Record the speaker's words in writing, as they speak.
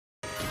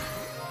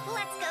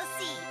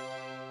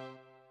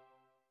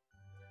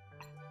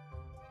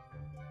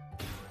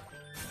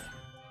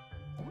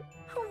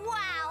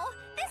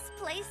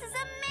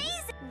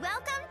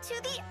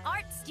to the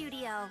art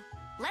studio.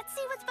 Let's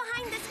see what's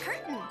behind this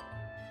curtain.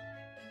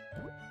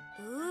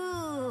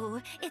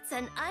 Ooh, it's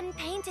an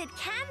unpainted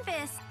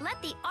canvas. Let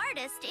the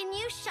artist in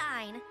you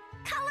shine.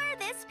 Color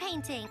this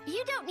painting.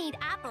 You don't need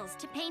apples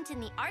to paint in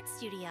the art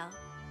studio.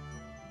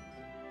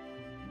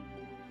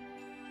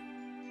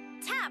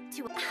 Tap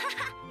to...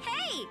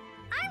 Hey,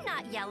 I'm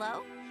not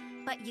yellow,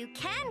 but you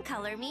can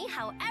color me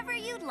however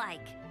you'd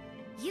like.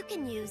 You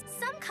can use...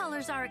 Some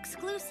colors are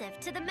exclusive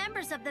to the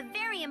members of the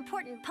very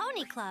important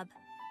Pony Club.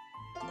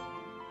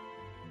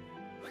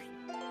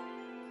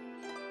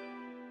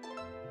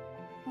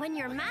 When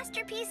your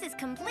masterpiece is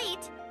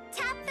complete,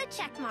 tap the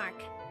check mark.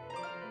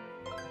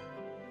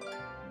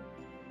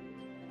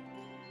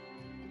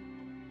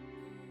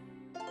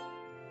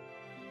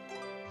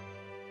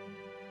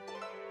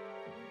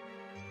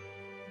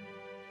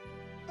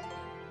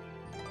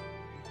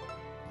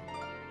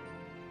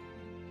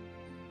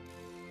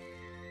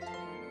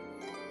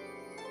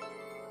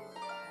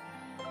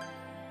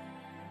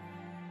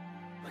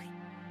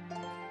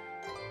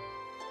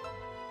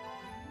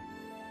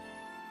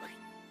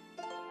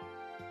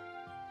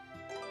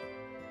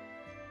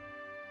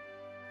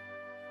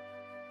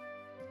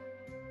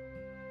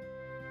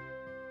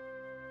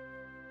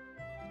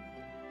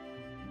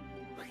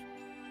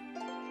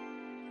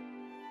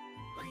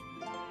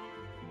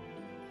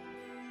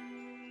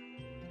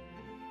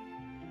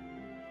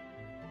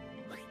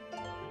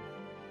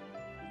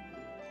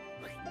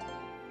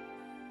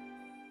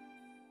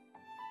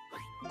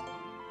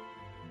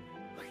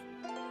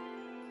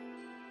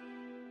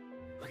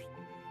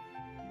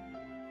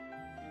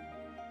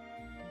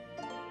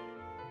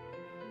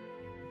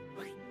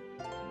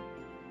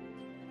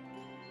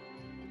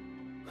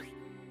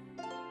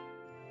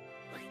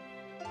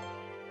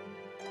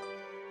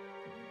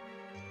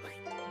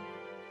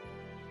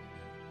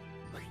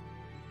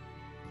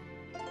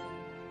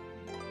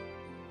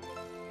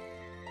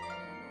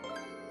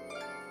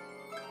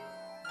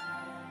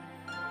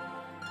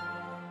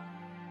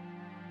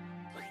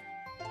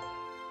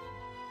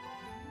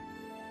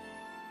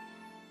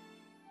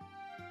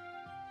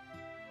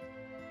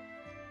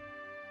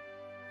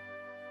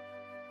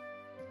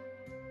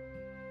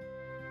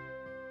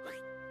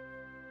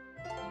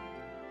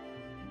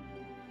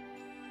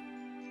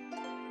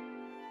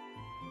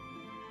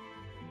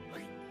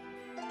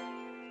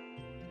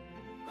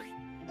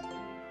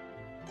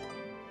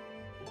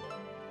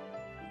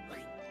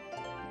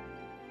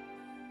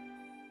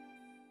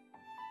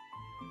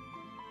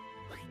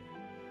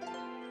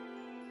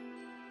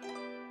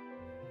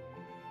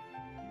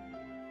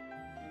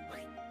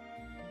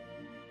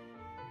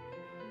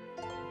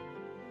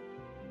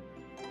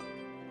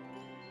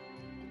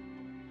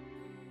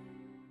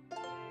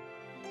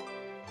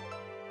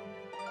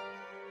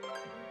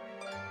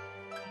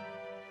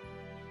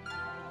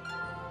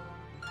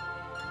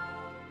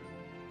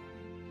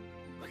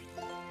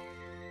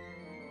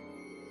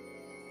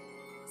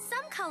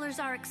 Some colors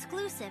are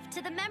exclusive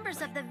to the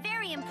members of the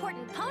very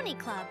important Pony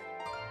Club.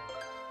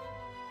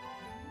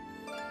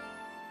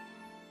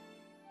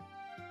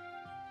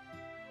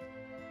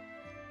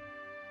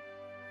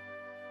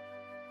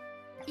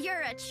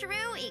 You're a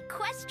true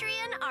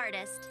equestrian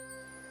artist.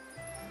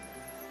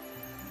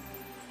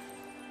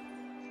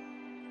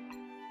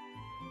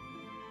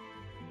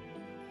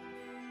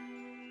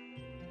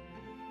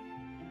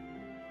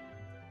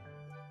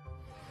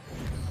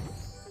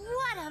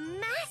 What a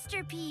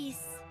masterpiece!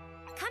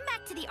 Come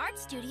back to the art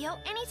studio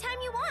anytime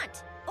you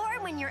want,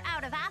 or when you're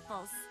out of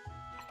apples.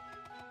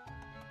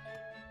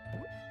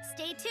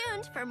 Stay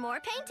tuned for more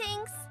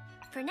paintings.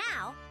 For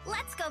now,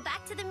 let's go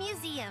back to the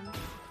museum.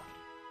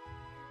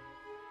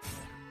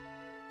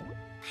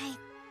 I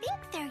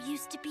think there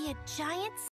used to be a giant